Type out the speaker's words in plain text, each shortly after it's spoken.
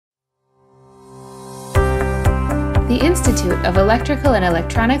The Institute of Electrical and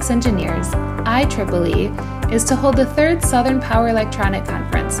Electronics Engineers, IEEE, is to hold the third Southern Power Electronic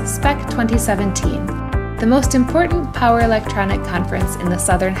Conference, SPEC 2017, the most important power electronic conference in the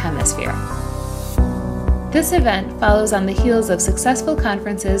Southern Hemisphere. This event follows on the heels of successful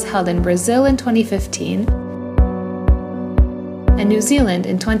conferences held in Brazil in 2015 and New Zealand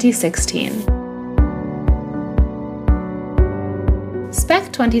in 2016.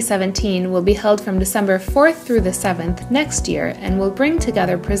 SPEC 2017 will be held from December 4th through the 7th next year and will bring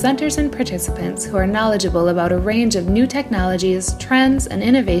together presenters and participants who are knowledgeable about a range of new technologies, trends, and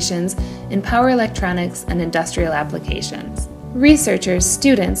innovations in power electronics and industrial applications. Researchers,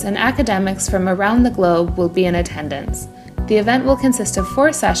 students, and academics from around the globe will be in attendance. The event will consist of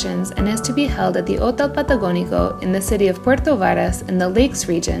 4 sessions and is to be held at the Hotel Patagónico in the city of Puerto Varas in the Lakes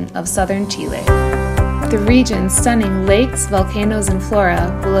region of southern Chile. The region's stunning lakes, volcanoes, and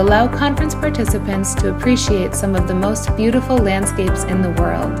flora will allow conference participants to appreciate some of the most beautiful landscapes in the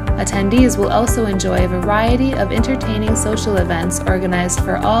world. Attendees will also enjoy a variety of entertaining social events organized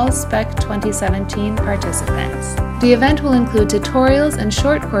for all SPEC 2017 participants. The event will include tutorials and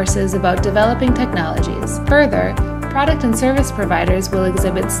short courses about developing technologies. Further, product and service providers will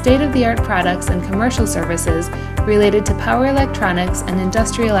exhibit state-of-the-art products and commercial services related to power electronics and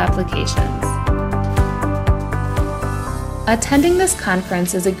industrial applications. Attending this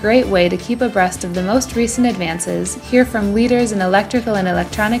conference is a great way to keep abreast of the most recent advances, hear from leaders in electrical and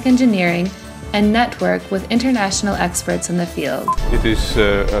electronic engineering, and network with international experts in the field. It is,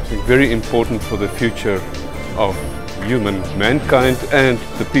 I think, very important for the future of mankind and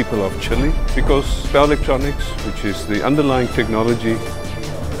the people of Chile, because power electronics, which is the underlying technology,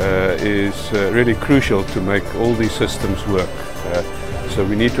 is really crucial to make all these systems work. So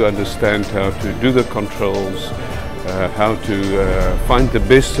we need to understand how to do the controls, how to find the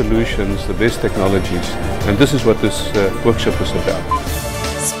best solutions, the best technologies, and this is what this workshop is about.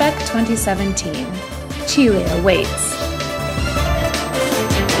 SPEC 2017, Chile awaits.